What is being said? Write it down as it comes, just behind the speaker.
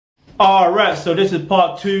Alright, so this is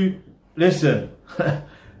part 2. Listen.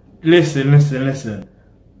 listen.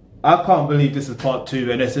 I can't believe this is part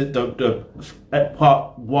 2 and this is the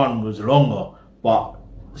part 1 was longer. But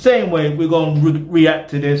same way, we're going to react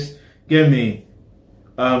to this. Give me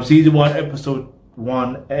season 1, episode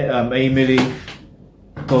 1, AYMILLI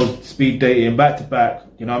goes speed dating, back to back.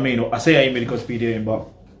 You know what I mean? I say AYMILLI goes speed dating, but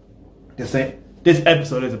this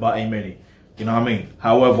episode is about AYMILLI. You know what I mean?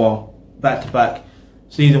 However, back to back,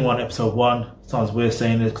 season 1, episode 1. Sounds weird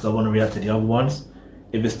saying this because I want to react to the other ones.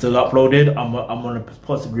 If it's still uploaded, I'm going to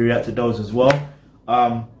possibly react to those as well.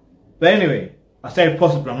 But anyway, I say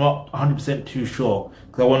possibly, I'm not 100% too sure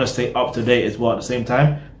because I want to stay up to date as well at the same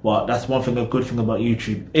time. But that's one thing, a good thing about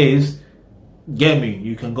YouTube is, get me,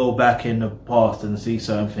 you can go back in the past and see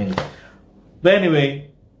certain things. But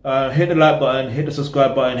anyway, hit the like button, hit the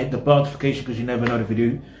subscribe button, hit the bell notification because you never know the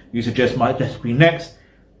video you suggest might just be next.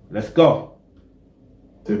 Let's go.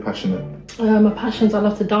 Too passionate. My passions, I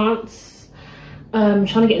love to dance. Trying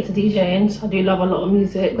to get into DJing. So I do love a lot of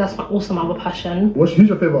music. That's also my other passion. Who's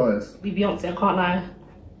your favourite artist? Beyonce, I can't lie.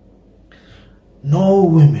 No,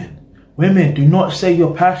 women, do not say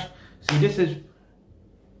your passion. See, this is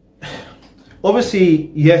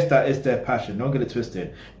obviously, yes, that is their passion. Don't get it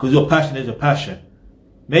twisted, because your passion is a passion.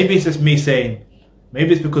 Maybe it's just me saying,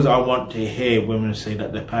 maybe it's because I want to hear women say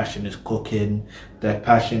that their passion is cooking, their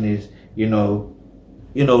passion is, you know,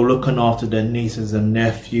 looking after their nieces and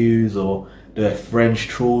nephews or their friends'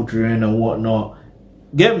 children and whatnot.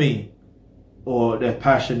 Get me? Or their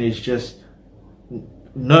passion is just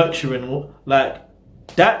nurturing. Like,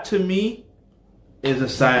 that to me is a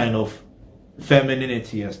sign of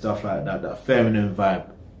femininity and stuff like that, that feminine vibe.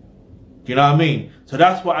 Do you know what I mean? So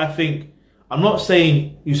that's what I think. I'm not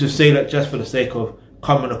saying you should say that just for the sake of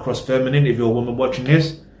coming across feminine if you're a woman watching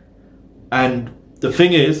this. And the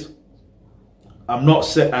thing is, I'm not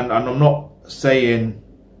saying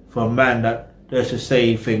for a man that they should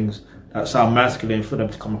say things that sound masculine for them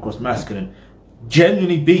to come across masculine.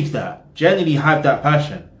 Genuinely be that. Genuinely have that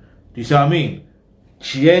passion. Do you see what I mean?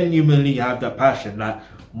 Genuinely have that passion. Like,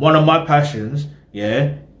 one of my passions,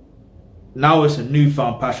 yeah, now it's a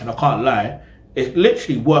newfound passion, I can't lie. It's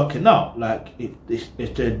literally working out. Like,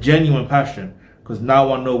 it's a genuine passion. Because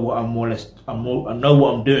now I know what I know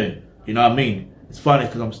what I'm doing. You know what I mean? It's funny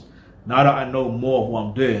because now that I know more of what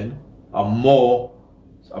I'm doing,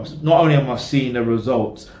 not only am I seeing the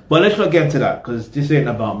results, but let's not get into that because this ain't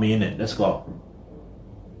about me, innit? Let's go.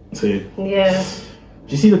 So, yeah. Do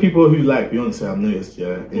you see the people who like Beyonce? I've noticed,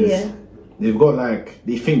 yeah. Yeah. They've got like,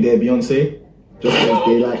 they think they're Beyonce just because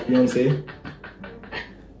they like Beyonce.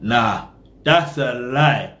 Nah, that's a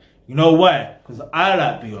lie. You know why? Because I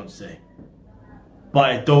like Beyonce.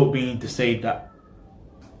 But it don't mean to say that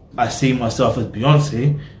I see myself as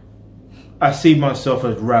Beyonce. I see myself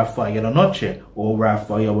as Rafael Noche, or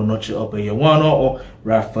Rafael Noche Obeyawana, or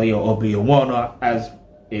Rafael Obeyawana, as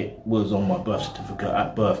it was on my birth certificate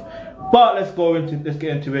at birth. But let's get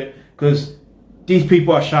into it, because these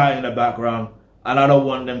people are shouting in the background, and I don't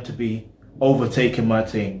want them to be overtaking my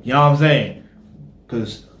team. You know what I'm saying?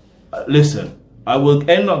 Because listen, I will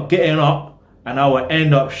end up getting up, and I will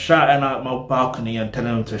end up shouting out my balcony and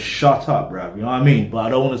telling them to shut up, bruv. You know what I mean? But I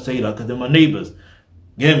don't want to say that because they're my neighbors.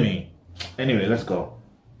 Get me? Anyway, let's go.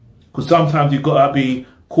 Because sometimes you've got to be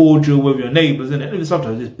cordial with your neighbors, isn't it? Even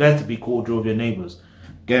sometimes it's better to be cordial with your neighbors.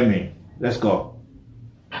 Get me? Let's go.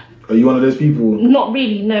 Are you one of those people? Not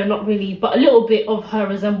really, no, not really. But a little bit of her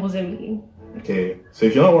resembles in me. Okay, so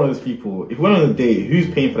if you're not one of those people, if we went on a date, who's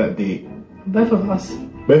paying for that date? Both of us.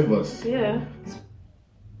 Both of us? Yeah.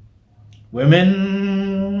 Women,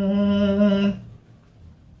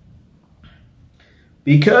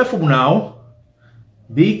 be careful now.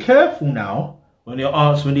 Be careful now when you're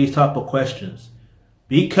answering these type of questions.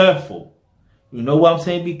 Be careful. You know why I'm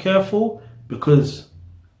saying be careful? Because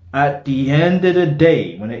at the end of the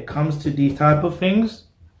day, when it comes to these type of things,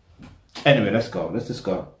 anyway, let's go. Let's just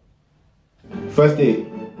go. First date.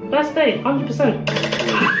 First date,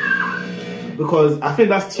 100%. Because I think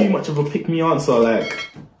that's too much of a pick me answer. Like,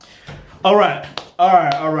 all right.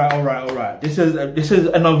 This is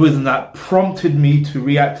another reason that prompted me to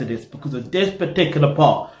react to this, because of this particular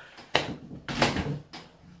part.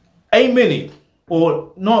 AYMILLI,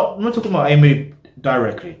 or not, I'm not talking about AYMILLI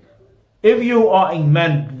directly. If you are a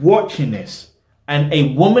man watching this and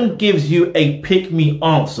a woman gives you a pick me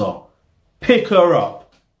answer, pick her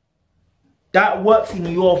up. That works in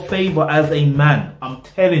your favor as a man. I'm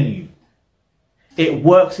telling you. It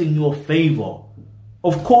works in your favor.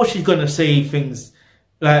 Of course she's gonna say things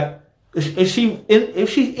like, if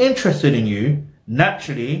she's interested in you,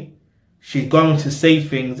 naturally she's going to say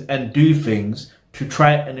things and do things to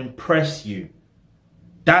try and impress you.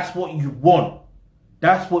 That's what you want.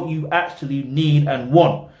 That's what you actually need and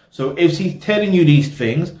want. So if she's telling you these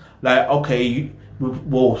things, like, okay,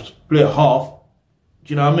 we'll split half,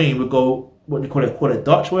 do you know what I mean? We'll go, what do you call it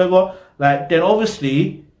Dutch, whatever. Like, then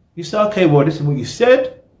obviously, you say, okay, well, this is what you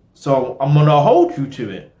said, so I'm going to hold you to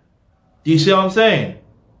it. Do you see what I'm saying?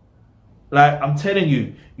 Like, I'm telling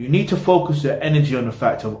you, you need to focus your energy on the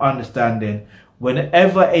fact of understanding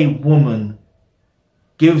whenever a woman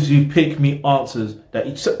gives you pick-me answers,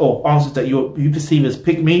 or answers that you perceive as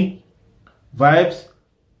pick-me vibes,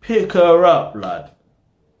 pick her up, lad.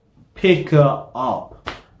 Pick her up.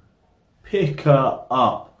 Pick her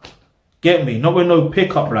up. Get me? Not with no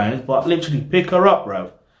pick-up lines, but literally pick her up,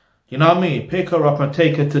 bruv. You know what I mean? Pick her up and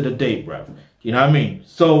take her to the date, bruv. You know what I mean?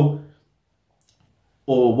 So,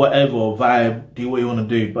 or whatever vibe, do what you want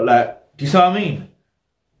to do. But like, do you see what I mean?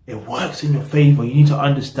 It works in your favor. You need to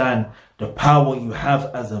understand the power you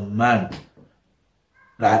have as a man.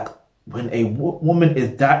 Like, when a woman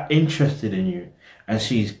is that interested in you and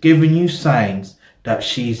she's giving you signs that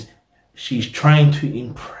she's trying to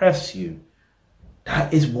impress you,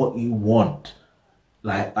 that is what you want.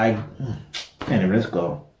 Like, anyway, let's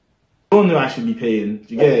go. I don't know I should be paying.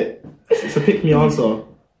 Do you get it? It's a pick me answer. I'm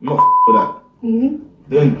not with that. Mm-hmm.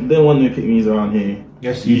 They don't want no pick me's around here.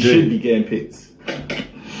 Yes, you do. Should be getting picked.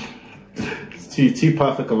 It's too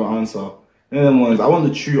perfect of an answer. And them ones, I want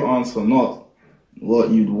the true answer, not what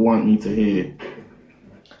you'd want me to hear.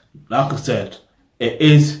 Like I said,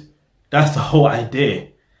 that's the whole idea.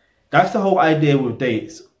 That's the whole idea with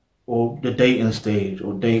dates, or the dating stage,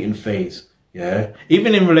 or dating phase. Yeah,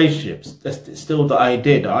 even in relationships, that's still the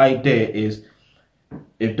idea. The idea is,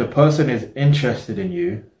 if the person is interested in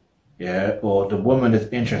you, yeah, or the woman is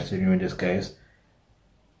interested in you in this case,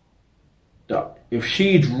 if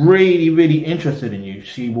she's really, really interested in you,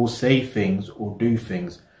 she will say things or do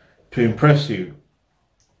things to impress you.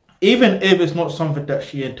 Even if it's not something that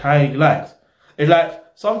she entirely likes. It's like,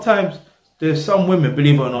 sometimes there's some women,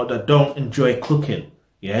 believe it or not, that don't enjoy cooking.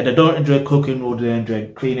 Yeah, they don't enjoy cooking, or they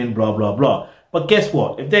enjoy cleaning, blah, blah, blah. But guess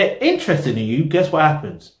what? If they're interested in you, guess what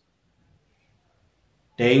happens?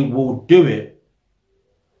 They will do it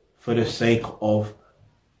for the sake of,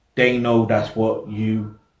 they know that's what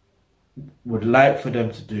you would like for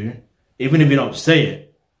them to do. Even if you don't say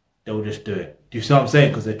it, they'll just do it. Do you see what I'm saying?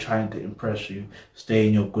 Because they're trying to impress you, stay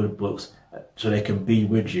in your good books, so they can be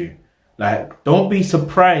with you. Like, don't be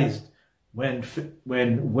surprised when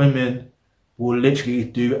women will literally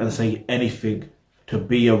do and say anything to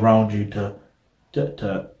be around you,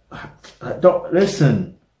 don't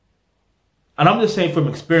listen. And I'm just saying from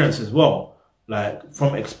experience as well. Like,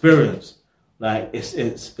 from experience, like,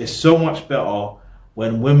 it's so much better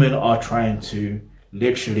when women are trying to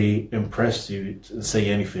literally impress you and say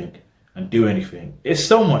anything and do anything. It's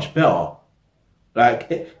so much better. Like,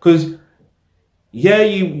 because yeah,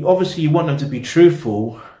 you obviously want them to be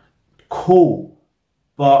truthful, cool,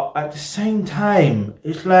 but at the same time,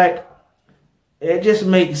 it's like, it just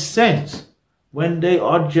makes sense when they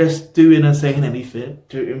are just doing and saying anything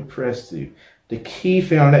to impress you. The key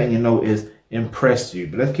thing I'm letting you know is impress you.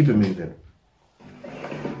 But let's keep it moving.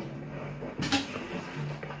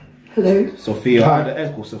 Hello. Sophia. Hi.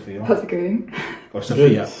 Let's go, Sophia. How's it going? Or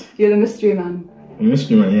Sophia. You're the mystery man. A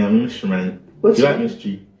mystery man, yeah, I'm a mystery man. What's Do you your like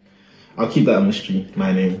mystery? I'll keep that a mystery,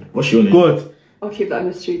 my name. What's your name? Good. I'll keep that a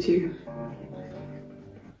mystery too.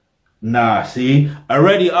 Nah, see?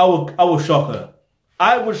 Already I will shock her.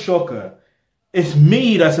 I would shock her. It's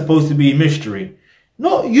me that's supposed to be a mystery.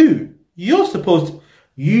 Not you. You are supposed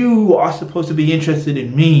to be interested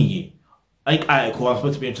in me. Like, cool, I'm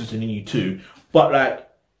supposed to be interested in you too. But like,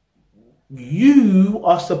 you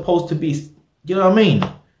are supposed to be, you know what I mean?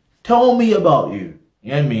 Tell me about you.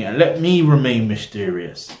 You know what I mean? And let me remain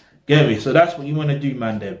mysterious. Get me? So that's what you want to do,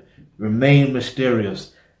 man, Deb. Remain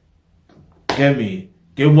mysterious. Get me?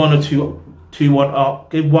 Give one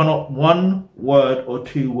word or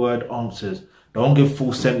 2 word answers. Don't give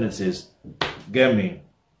full sentences. Get me?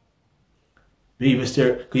 Be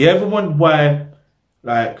mysterious. Cause you ever wonder why,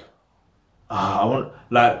 like, I want,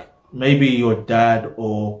 like, maybe your dad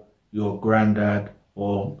or your granddad,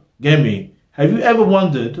 or, get me? Have you ever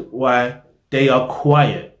wondered why they are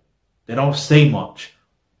quiet? They don't say much.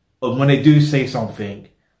 Or when they do say something,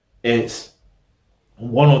 it's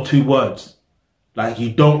 1 or 2 words. Like,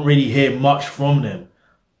 you don't really hear much from them.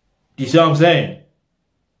 Do you see what I'm saying?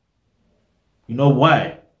 You know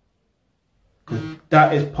why? Because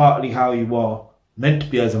that is partly how you are meant to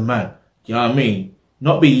be as a man. Do you know what I mean?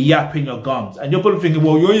 Not be yapping your gums. And you're probably thinking,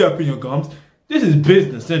 well, you're yapping your gums. This is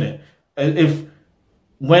business, isn't it?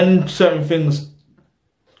 When certain things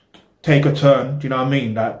take a turn, do you know what I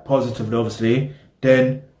mean, like positively obviously,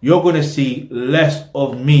 then you're going to see less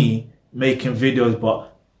of me making videos,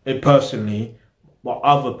 but it personally, but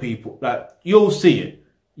other people, like you'll see it.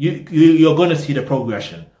 You're going to see the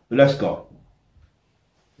progression. But let's go.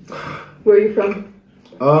 Where are you from?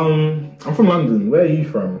 I'm from London. Where are you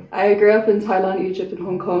from? I grew up in Thailand, Egypt, and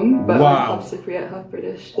Hong Kong, but Wow. I'm half Cypriot, half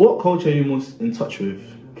British. What culture are you most in touch with?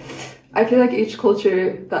 I feel like each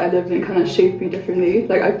culture that I lived in kind of shaped me differently.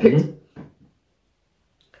 Like I picked.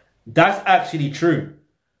 That's actually true.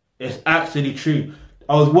 It's actually true.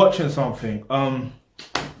 I was watching something. Who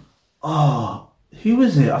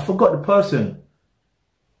was it? I forgot the person.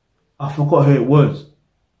 I forgot who it was.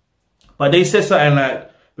 But they said something like,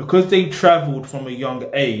 because they travelled from a young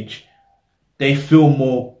age, they feel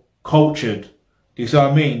more cultured. Do you see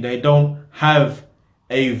what I mean? They don't have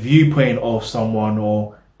a viewpoint of someone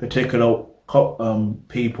or particular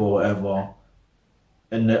people or whatever.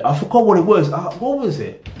 And I forgot what it was. What was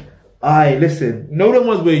it? Listen. You know the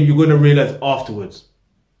ones where you're going to realise afterwards.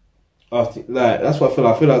 That's what I feel.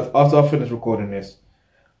 I feel like after I finish recording this,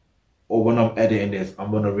 or when I'm editing this,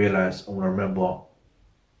 I'm going to realise, I'm going to remember.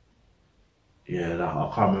 Yeah, like,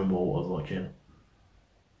 I can't remember what I was watching.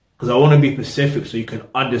 Because I want to be specific so you can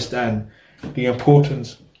understand the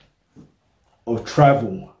importance of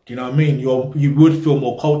travel. Do you know what I mean? You would feel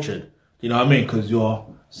more cultured. Do you know what I mean? Because you're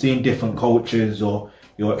seeing different cultures or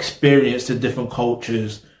you're experiencing different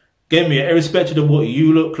cultures. Get me? Irrespective of what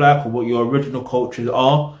you look like or what your original cultures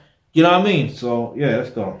are. You know what I mean? So, yeah,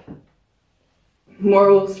 let's go.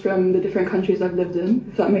 Morals from the different countries I've lived in,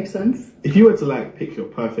 if that makes sense. If you were to like pick your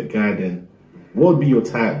perfect guy, then what would be your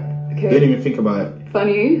type? Okay. Don't even think about it.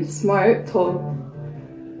 Funny, smart, tall.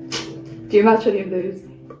 Do you match any of those?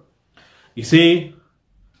 You see,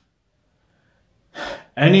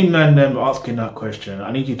 any man them asking that question,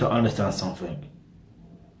 I need you to understand something.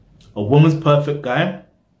 A woman's perfect guy,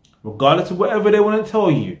 regardless of whatever they want to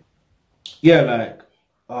tell you. Yeah, like,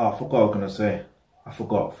 I forgot what I was going to say. I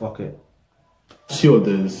forgot, fuck it. Sure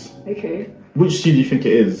does. Okay. Which shoe do you think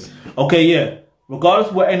it is? Okay, yeah. Regardless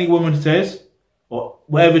of what any woman says, or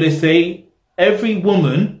whatever they say, every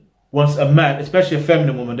woman wants a man, especially a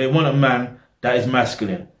feminine woman, they want a man that is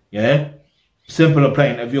masculine. Yeah? Simple and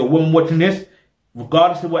plain. If you're a woman watching this,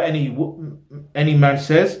 regardless of what any man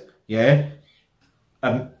says, yeah,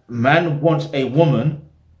 a man wants a woman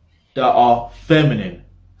that are feminine.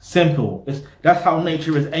 Simple. That's how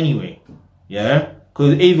nature is anyway. Yeah?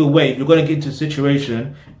 Because either way, if you're going to get into a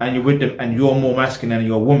situation and you're with them and you're more masculine and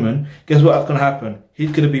you're a woman, guess what's going to happen?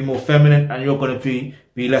 He's going to be more feminine and you're going to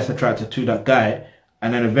be less attracted to that guy.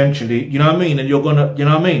 And then eventually, you know what I mean? And you're going to, you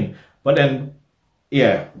know what I mean? But then,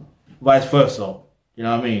 yeah, vice versa. You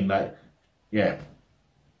know what I mean? Like, yeah.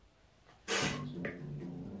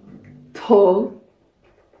 Tall.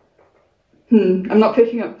 I'm not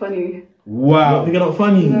picking up funny. Wow. You're not picking up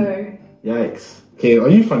funny? No. Yikes. Okay, are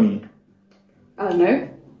you funny? No.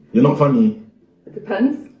 You're not funny? It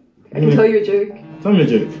depends. I can tell you a joke. Tell me a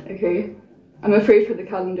joke. Okay. I'm afraid for the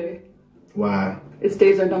calendar. Why? Its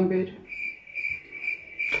days are numbered.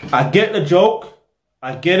 I get the joke.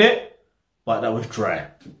 I get it. But that was dry.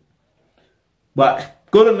 But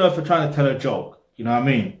good enough for trying to tell a joke. You know what I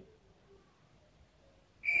mean?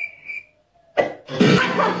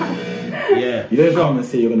 Yeah. You don't come and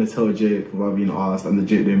say you're going to tell a joke without being asked and the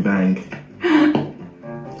joke didn't bang.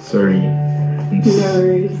 Sorry. No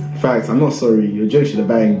worries. Facts, I'm not sorry. Your joke should have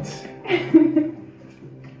banged.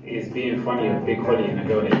 Is being funny a big quality in a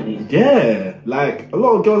girl that you need? Yeah, like a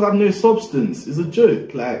lot of girls have no substance. It's a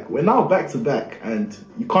joke. Like we're now back to back, and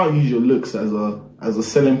you can't use your looks as a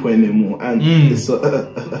selling point anymore. And it's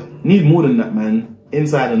need more than that, man.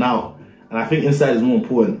 Inside and out. And I think inside is more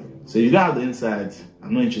important. So if you don't have the inside,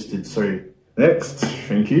 I'm not interested. Sorry. Next,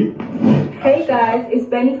 thank you. Hey guys, it's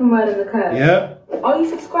Benny from Word on the Curve. Yeah. Are you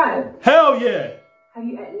subscribed? Hell yeah. Have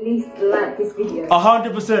you at least liked this video?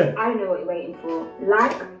 100%. I know what you're waiting for.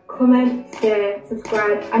 Like, comment, share,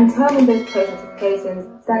 subscribe, and turn on those post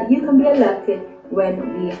notifications so that you can be alerted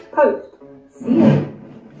when we post. See you.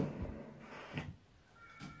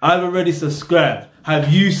 I've already subscribed.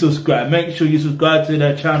 Have you subscribed? Make sure you subscribe to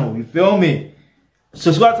their channel. You feel me?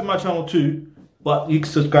 Subscribe to my channel too, but you can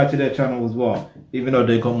subscribe to their channel as well. Even though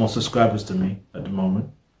they got more subscribers than me at the moment.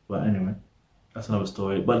 But anyway, that's another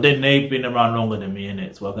story. But then they've been around longer than me,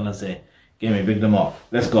 innit? So what can I say? Give me, big them up.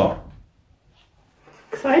 Let's go.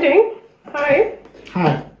 Exciting. Hi.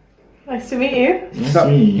 Hi. Nice to meet you. Nice So,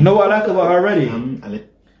 to meet you know what I like about her already? Ale. Do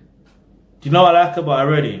you know what I like about her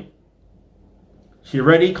already? She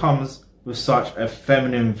already comes with such a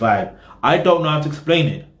feminine vibe. I don't know how to explain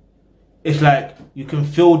it. it's like you can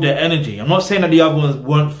feel their energy. I'm not saying that the other ones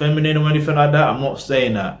weren't feminine or anything like that. I'm not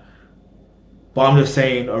saying that. But I'm just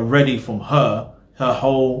saying already from her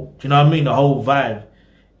whole, do you know what I mean? The whole vibe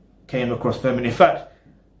came across feminine. In fact,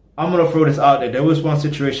 I'm going to throw this out there. There was one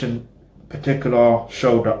situation, particular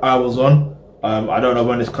show that I was on. I don't know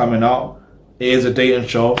when it's coming out. It is a dating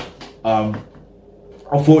show.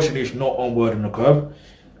 Unfortunately, it's not on Word in the Curb.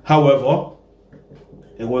 However,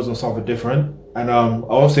 it was on something different. And I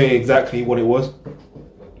won't say exactly what it was.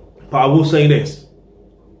 But I will say this.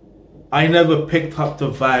 I never picked up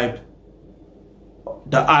the vibe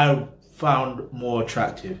that I found more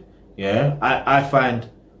attractive. Yeah? I find, do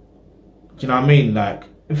you know what I mean? Like,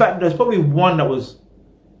 in fact, there's probably one that was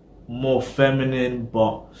more feminine,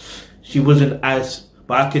 but she wasn't as,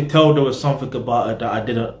 but I could tell there was something about her that I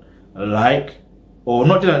didn't like. Or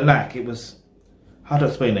not didn't like, it was, how to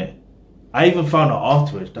explain it? I even found out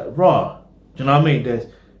afterwards that, raw. Do you know what I mean?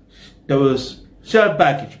 There was shared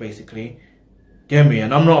baggage, basically. Get me?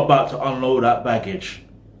 And I'm not about to unload that baggage.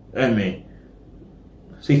 Get me?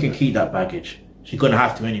 So you can keep that baggage. She's gonna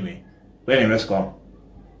have to anyway. But anyway, let's go.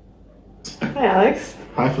 Hi, Alex.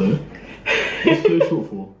 Hi, Flo. What's Flo short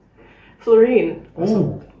for? Florine.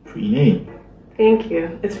 Oh, pretty name. Thank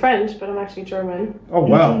you. It's French, but I'm actually German. Oh, You're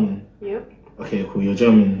wow. German. Yep. Okay, cool. You're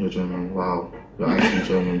German. Wow. You're actually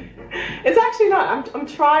German. It's actually not. I'm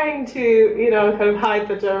trying to, you know, kind of hide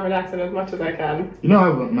the German accent as much as I can. You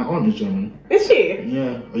know, my aunt is German. Is she?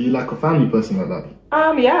 Yeah. Are you like a family person like that?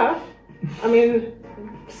 Yeah. I mean,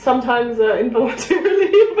 sometimes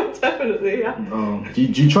involuntarily, but definitely, yeah. Do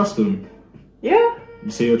you trust them? Yeah.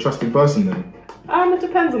 You say you're a trusting person then? It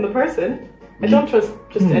depends on the person. I don't trust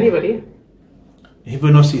just anybody.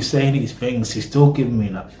 Even though she's saying these things, she's still giving me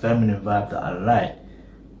that feminine vibe that I like.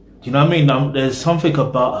 Do you know what I mean? There's something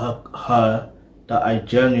about her that I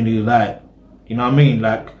genuinely like. You know what I mean?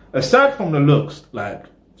 Like, aside from the looks, like,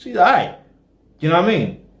 she's alright. You know what I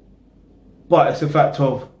mean? But it's the fact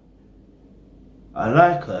of, I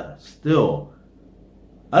like her still.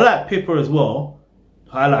 I like Pippa as well.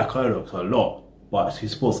 I like her looks a lot. But she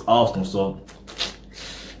supports Arsenal, so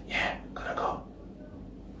yeah, gotta go.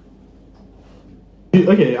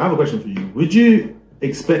 Okay, I have a question for you. Would you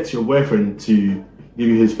expect your boyfriend to give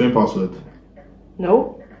you his phone password?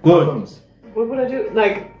 No. Good. How comes? What would I do?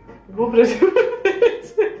 Like, what would I do with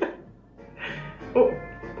it?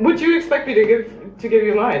 Would you expect me to give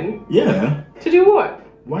you mine? Yeah. To do what?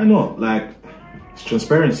 Why not? Like, it's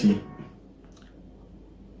transparency.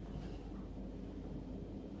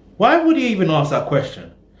 Why would he even ask that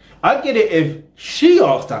question? I'd get it if she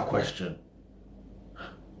asked that question.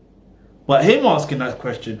 But him asking that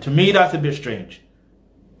question, to me, that's a bit strange.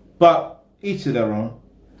 But each to their own.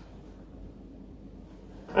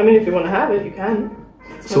 I mean, if you want to have it, you can.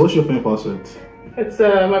 So what's your phone password? It's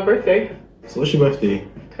my birthday. So what's your birthday?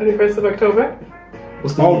 21st of October,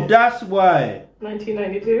 What's the Oh, year? that's why.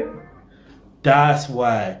 1992. That's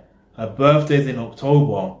why. Her birthday's in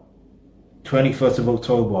October. 21st of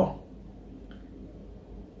October.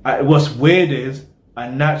 What's weird is, I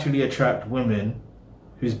naturally attract women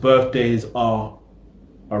whose birthdays are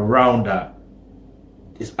around that.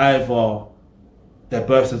 It's either, their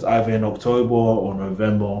birthday's either in October or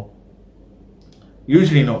November.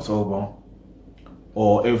 Usually in October.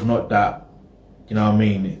 Or if not that, you know what I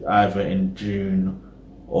mean, it's either in June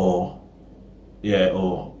or, yeah,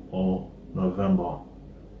 or November.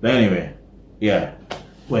 But anyway, yeah.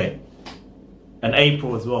 Wait. And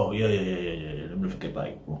April as well. Yeah. Let me forget about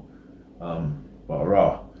April. But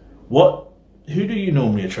raw. Who do you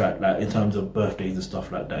normally attract, like, in terms of birthdays and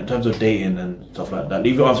stuff like that? In terms of dating and stuff like that?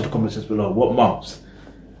 Leave your answer in the comments below. What months?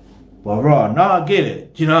 But raw, now I get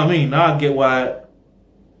it. Do you know what I mean? Now I get why.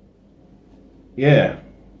 Yeah.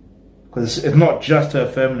 Because it's not just her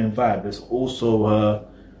feminine vibe. It's also her.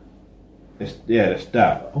 It's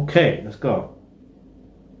that. Okay, let's go.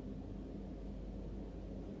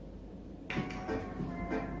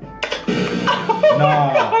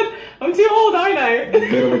 Nah. God, I'm too old, aren't I?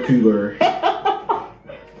 Bit of a cougar.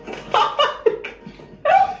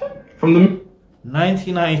 From the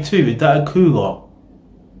 1992, is that a cougar?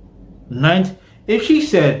 If she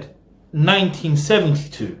said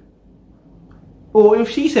 1972, or if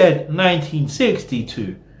she said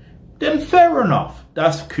 1962, then fair enough,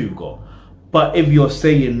 that's a cougar. But if you're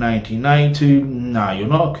saying 1992, nah, you're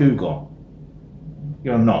not a cougar.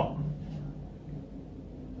 You're not.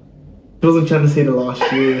 I wasn't trying to say the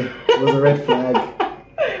last year. It was a red flag.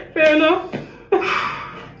 Fair enough. But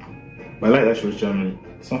I like that she was German.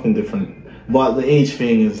 Something different. But the age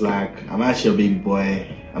thing is like, I'm actually a baby boy.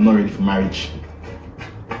 I'm not ready for marriage.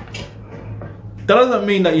 That doesn't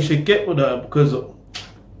mean that you should get with her because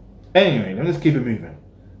Anyway, let's keep it moving.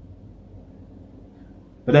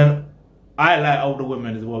 But then, I like older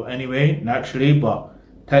women as well anyway, naturally, but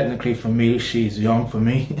technically for me, she's young for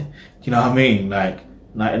me. Do you know what I mean? Like,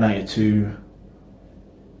 1992,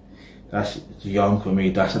 that's young for me.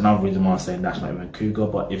 That's another reason why I'm saying that's not even cougar.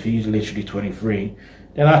 But if he's literally 23,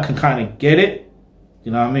 then I can kind of get it. Do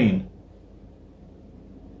you know what I mean?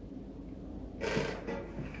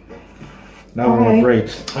 Now we're on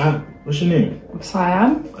breaks. What's your name? I'm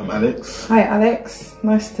Cyan. I'm Alex. Hi, Alex.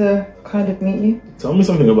 Nice to kind of meet you. Tell me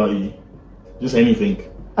something about you. Just anything.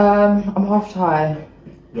 I'm half Thai.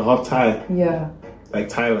 You're half Thai. Yeah. Like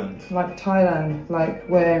Thailand. Like Thailand. Like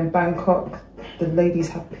where in Bangkok the ladies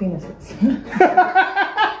have penises.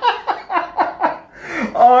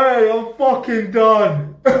 Alright, I'm fucking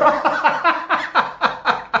done.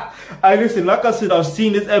 Hey, listen, like I said, I've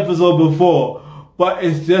seen this episode before, but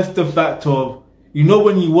it's just the fact of, you know,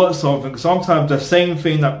 when you watch something, sometimes the same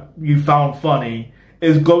thing that you found funny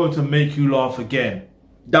is going to make you laugh again.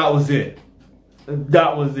 That was it.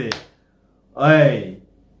 That was it. Hey,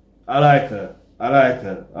 I like her. I like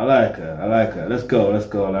her. I like her. I like her. Let's go. Let's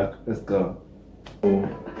go. Let's go.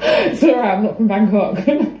 It's alright, I'm not from Bangkok.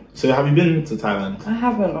 So have you been to Thailand? I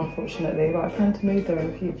haven't, unfortunately, but I plan to move there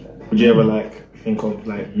in the future. Would you ever like think of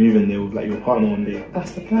like moving there with like your partner one day?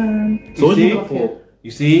 That's the plan. So what do you look for?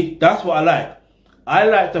 You see, that's what I like. I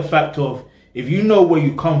like the fact of, if you know where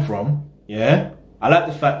you come from, yeah, I like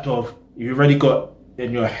the fact of you've already got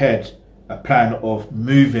in your head a plan of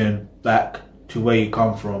moving back to where you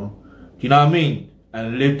come from. Do you know what I mean?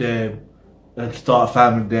 And live there and start a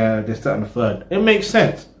family there, this, that, and the third. It makes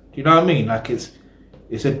sense. Do you know what I mean? Like it's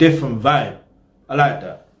a different vibe. I like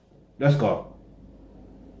that. Let's go.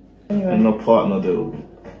 Anyway. And no partner though.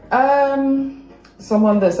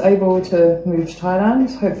 Someone that's able to move to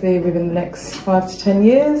Thailand, hopefully within the next 5 to 10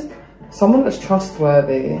 years. Someone that's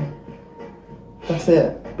trustworthy. That's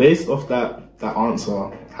it. Based off that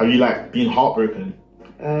answer, have you like been heartbroken?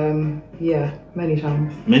 Yeah, many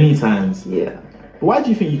times. Many times? Yeah. Why do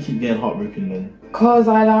you think you keep getting heartbroken then? Because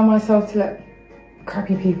I allow myself to let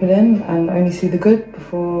crappy people in and only see the good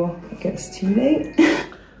before it gets too late.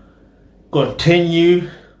 Continue.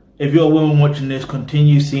 If you're a woman watching this,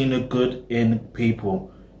 continue seeing the good in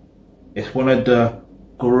people. It's one of the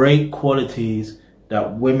great qualities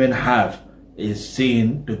that women have, is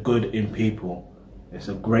seeing the good in people. It's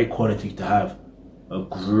a great quality to have. A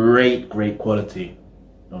great quality.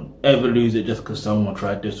 Don't ever lose it just because someone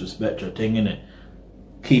tried to disrespect your thing, innit?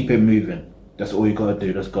 Keep it moving. That's all you gotta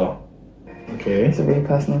do. Let's go. Okay. It's really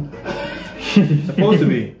personal. It's supposed to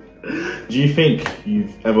be. Do you think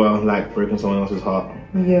you've ever like broken someone else's heart?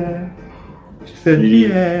 Yeah. She said, Really?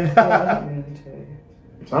 Yeah, I don't mean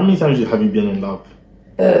to. So how many times have you been in love?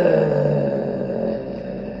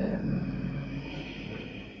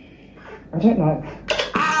 I don't know.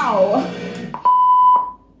 Ow!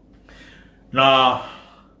 Nah.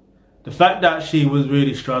 The fact that she was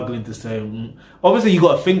really struggling to say, obviously you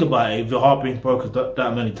got to think about it if your heart being broken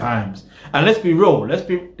that many times. And let's be real,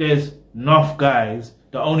 there's enough guys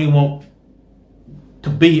that only want to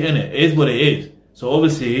be in it. It is what it is. So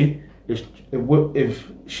obviously,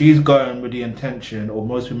 if she's going with the intention, or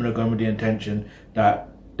most women are going with the intention that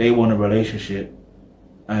they want a relationship,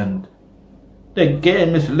 and they're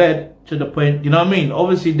getting misled to the point, you know what I mean?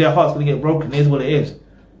 Obviously their heart's gonna get broken. It is what it is.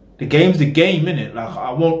 The game's the game, innit? Like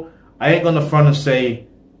I ain't gonna front and say,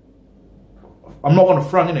 I'm not gonna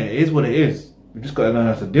front, innit? It is what it is. We just gotta learn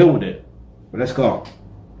how to deal with it. But let's go.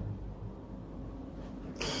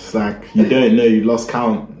 It's like you don't know, you lost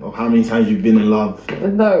count of how many times you've been in love.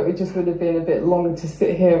 No, it just would have been a bit long to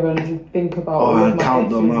sit here and think about all Oh, of and my count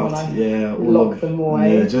them exes out. when I Yeah, all lock of them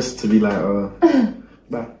away. Yeah, just to be like,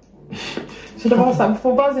 nah. Should have asked that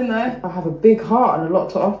before buzzing though. I have a big heart and a lot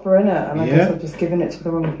to offer in it, and I guess I've just given it to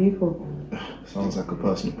the wrong people. Sounds like a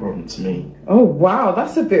personal problem to me. Oh wow,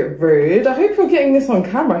 that's a bit rude. I hope you're getting this on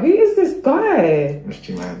camera. Who is this guy?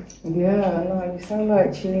 Mr. Man. Yeah, no, you sound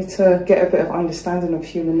like you need to get a bit of understanding of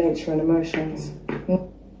human nature and emotions.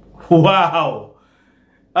 Wow.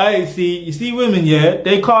 You see women, yeah,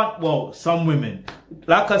 they can't, well, some women,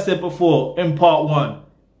 like I said before in part 1,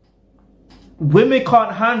 women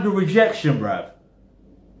can't handle rejection, bruv.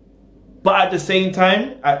 But at the same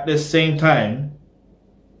time,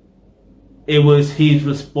 it was his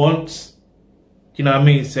response, you know what I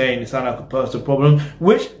mean, saying it sounded like a personal problem,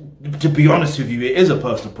 which, to be honest with you, it is a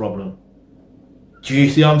personal problem. Do you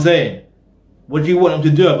see what I'm saying? What do you want him to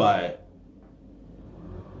do about it?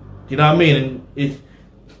 You know what I mean? And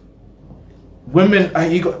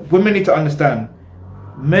women need to understand,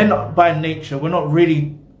 men by nature, we're not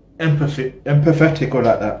really empathetic or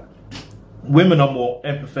like that. women are more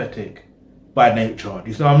empathetic by nature.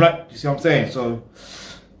 You see what I'm saying? So,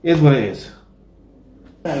 it is what it is.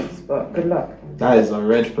 Thanks, but good luck. That is a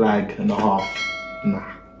red flag and a half.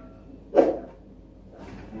 Nah.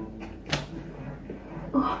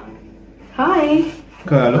 Hi.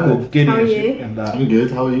 Okay, look all giddy How are and shit you? and that. I'm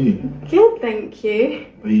good, how are you? Good, thank you.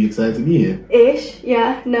 Are you excited to be here? Ish,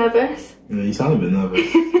 yeah, nervous. Yeah, you sound a bit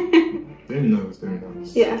nervous. Very nervous, very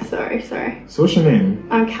nervous. Yeah, sorry. So what's your name?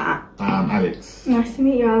 I'm Kat. I'm Alex. Nice to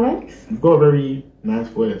meet you, Alex. You've got a very nice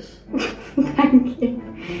voice. Thank you.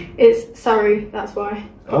 It's Surrey, that's why.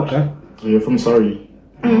 Okay. So you're from Surrey?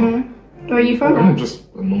 Where are you from? I'm just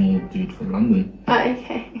a normal dude from London. Oh,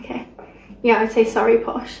 okay. Yeah, I'd say Surrey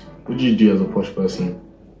posh. What do you do as a posh person?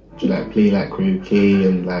 Do you like play like croquet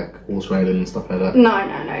and like horse riding and stuff like that? No,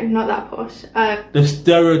 not that posh. The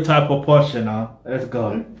stereotype of posh, now. Let's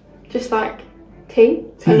go. Just like tea.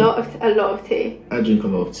 Tea? A lot of tea. I drink a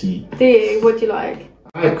lot of tea. Do you? What do you like?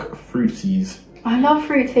 I like fruit teas, I love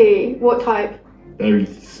fruit tea. What type?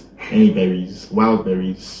 berries, any berries, wild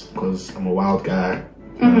berries, because I'm a wild guy.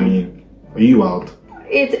 You know what I mean? Are you wild?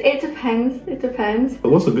 It depends. It depends.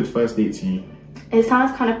 But what's a good first date to you? It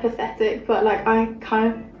sounds kind of pathetic, but like I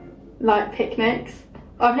kind of like picnics.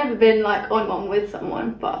 I've never been like on one with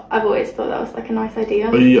someone, but I've always thought that was like a nice idea.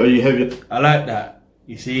 Are you heavy? I like that.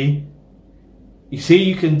 You see,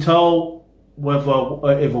 you can tell whether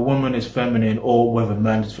if a woman is feminine or whether a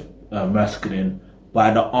man is masculine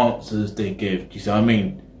by the answers they give. Do you see what I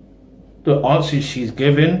mean? The answers she's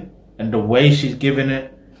giving and the way she's giving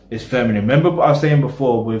it is feminine. Remember what I was saying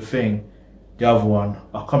before with the other one,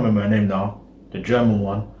 I can't remember her name now, the German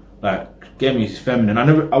one, like, get me, she's feminine.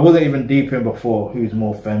 I wasn't even deep in before who's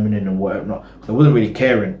more feminine and whatever, not, I wasn't really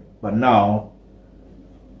caring, but now,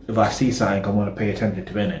 if I see something, I want to pay attention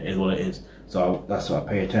to it, is what it is. So that's what I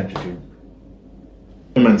pay attention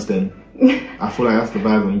to. Romance then. I feel like that's the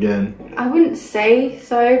vibe I'm getting. I wouldn't say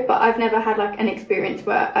so, but I've never had like an experience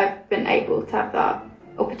where I've been able to have that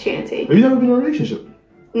opportunity. Have you never been in a relationship?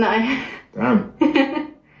 No.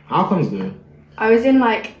 Damn. How comes though? I was in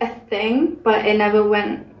like a thing, but it never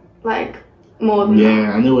went like more than that.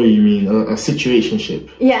 Yeah, I know what you mean. A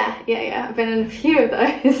situationship. Yeah. I've been in a few of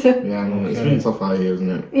those. Yeah, I know. It's really tough out here, isn't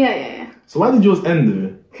it? Yeah. So why did yours end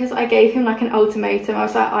though? Because I gave him like an ultimatum. I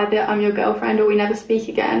was like, either I'm your girlfriend or we never speak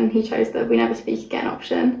again. He chose the we never speak again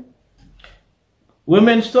option.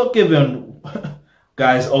 Women, stop giving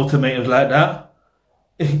guys ultimatums like that.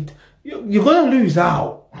 You're gonna lose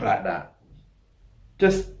out like that.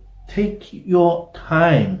 Just take your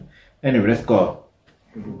time. Anyway, let's go.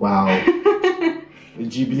 Wow.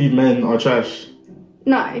 Do you believe men are trash?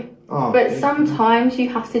 No. Oh, But okay. sometimes you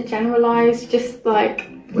have to generalise, just like...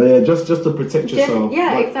 Yeah, just to protect yourself.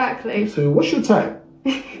 Yeah, Like, exactly. So what's your type?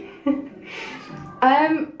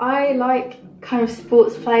 I like kind of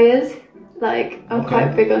sports players. Like, I'm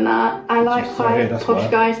quite big on that. I like quite posh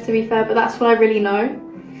guys, to be fair, but that's what I really know.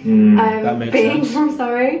 That makes being sense. from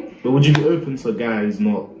Surrey. But would you be open to guys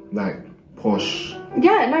not like posh?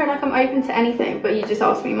 Yeah, no, like I'm open to anything, but you just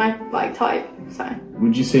asked me my like type, so.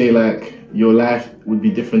 Would you say like your life would be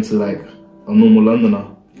different to like a normal Londoner?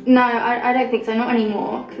 No, I don't think so, not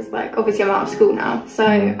anymore, because like obviously I'm out of school now, so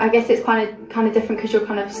I guess it's kind of different because you're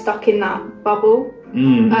kind of stuck in that bubble.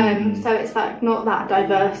 So it's like not that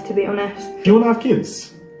diverse, to be honest. Do you want to have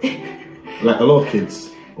kids? Like a lot of kids,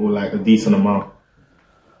 or like a decent amount?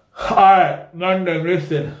 Alright, London,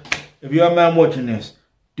 listen. If you're a man watching this,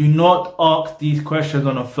 do not ask these questions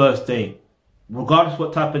on a first date. Regardless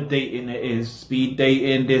what type of dating it is, speed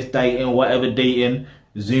dating, this dating, whatever dating,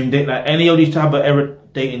 Zoom dating, like any of these type of ever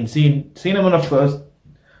dating, seeing them on the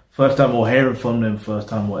first time or hearing from them first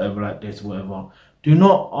time, whatever, like this, whatever. Do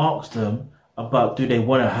not ask them about do they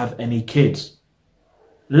want to have any kids.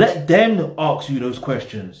 Let them ask you those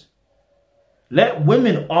questions. Let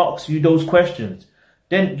women ask you those questions.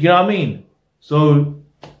 Then, you know what I mean? So,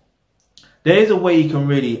 there is a way you can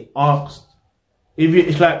really ask.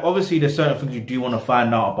 It's like, obviously, there's certain things you do want to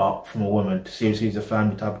find out about from a woman to see if she's a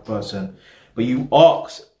family type of person. But you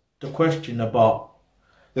ask the question about,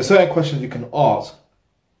 there's certain questions you can ask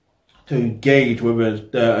to gauge whether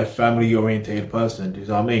they're a family-oriented person. Do you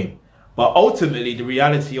know what I mean? But ultimately, the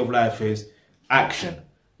reality of life is action.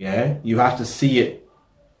 Yeah? You have to see it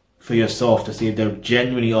for yourself to see if they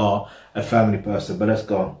genuinely are a family person. But let's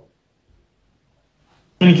go.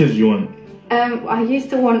 How many kids do you want? I used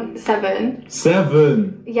to want 7.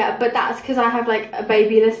 7. Yeah, but that's because I have like a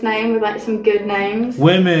babyless name with like some good names.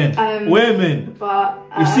 Women. Women. But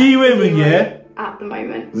you see women, 0 yeah? At the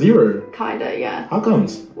moment. 0? Kinda, yeah. How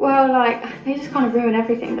comes? Well, like, they just kind of ruin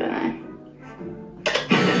everything, don't they?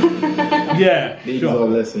 Yeah. Ladies Sure. are a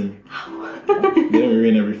lesson. They don't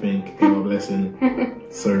ruin everything. God blessing.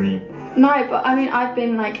 Sorry. No, but I mean, I've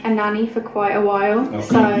been like a nanny for quite a while, Okay.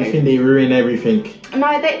 so... You think they ruin everything?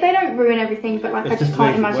 No, they don't ruin everything, but like, I just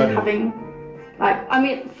can't imagine wedding. having... Like, I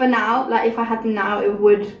mean, for now, like, if I had them now, it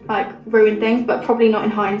would, like, ruin things, but probably not in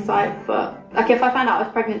hindsight. But, like, if I found out I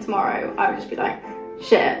was pregnant tomorrow, I would just be like,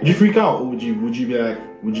 shit. Would you freak out, or would you be like,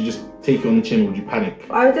 would you just take it on the chin, or would you panic?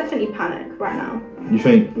 I would definitely panic right now. You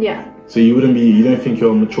think? Yeah. So you don't think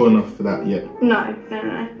you're mature enough for that yet? No.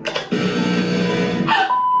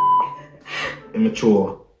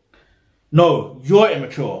 Immature. No, you're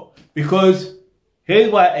immature. Because here's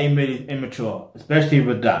why AYMILLI is immature, especially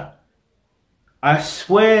with that. I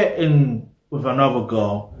swear with another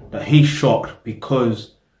girl that he's shocked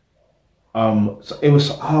because so it was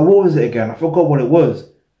what was it again? I forgot what it was.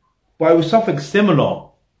 But it was something similar.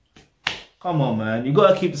 Come on, man. You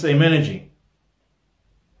gotta keep the same energy.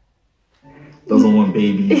 Doesn't want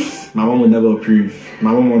babies. My mom would never approve.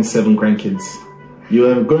 My mom wants 7 grandkids. You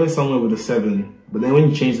were going somewhere with a 7, but then when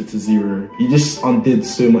you changed it to 0, you just undid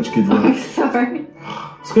so much good work. I'm sorry.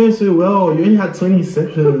 It's going so well. You only had 20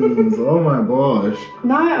 seconds. Oh my gosh.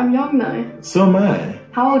 No, I'm young though. So am I.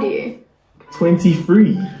 How old are you?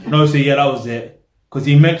 23. No, see, yeah, that was it. Because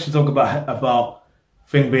he mentioned something about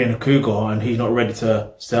Thing being a cougar and he's not ready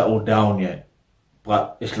to settle down yet.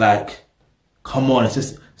 But it's like, come on, it's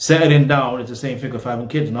just settling down is the same thing of having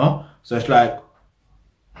kids, no? So it's like,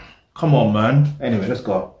 come on, man. Anyway, let's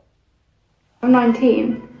go. I'm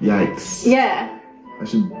 19. Yikes. Yeah. I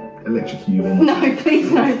should electrocute you. No,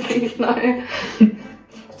 please no, please no.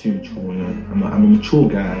 It's too mature, yeah. I'm a mature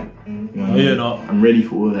guy. You know, No, you're not. I'm ready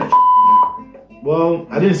for all that. Well,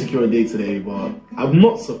 I didn't secure a date today, but I'm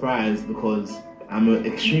not surprised because I'm an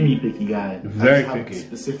extremely picky guy. Very I just have picky.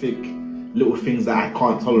 Specific little things that I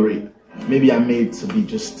can't tolerate. Maybe I'm made to be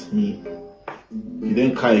just me. You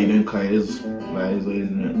don't cut, you don't cut. It's like, it's what it is,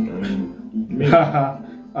 isn't it? I mean, maybe.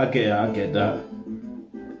 I get that.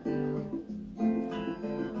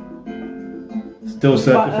 Still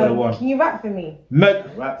searching for the one. Can you rap for me?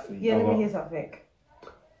 Rap for you. Yeah, let me hear something.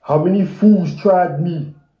 How many fools tried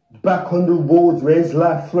me? Back on the roads where it's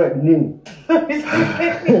life threatening.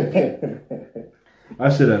 I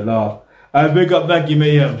should have laughed. I big up Maggie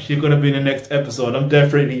Mayhem. She's gonna be in the next episode. I'm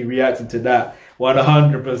definitely reacting to that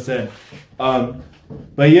 100%.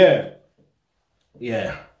 But yeah.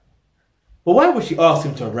 But why would she ask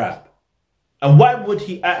him to rap? And why would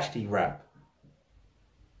he actually rap?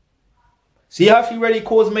 See how she already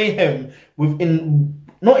caused mayhem within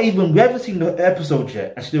not even we haven't seen the episode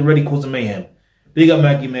yet, and she already caused mayhem. Big up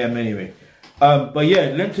Maggie Mayhem anyway. But yeah,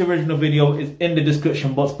 link to the original video is in the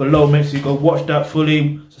description box below. Make sure you go watch that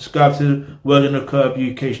fully. Subscribe to World in the Curb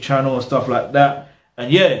UK's channel and stuff like that.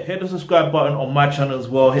 And yeah, hit the subscribe button on my channel as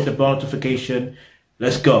well. Hit the bell notification.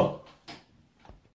 Let's go.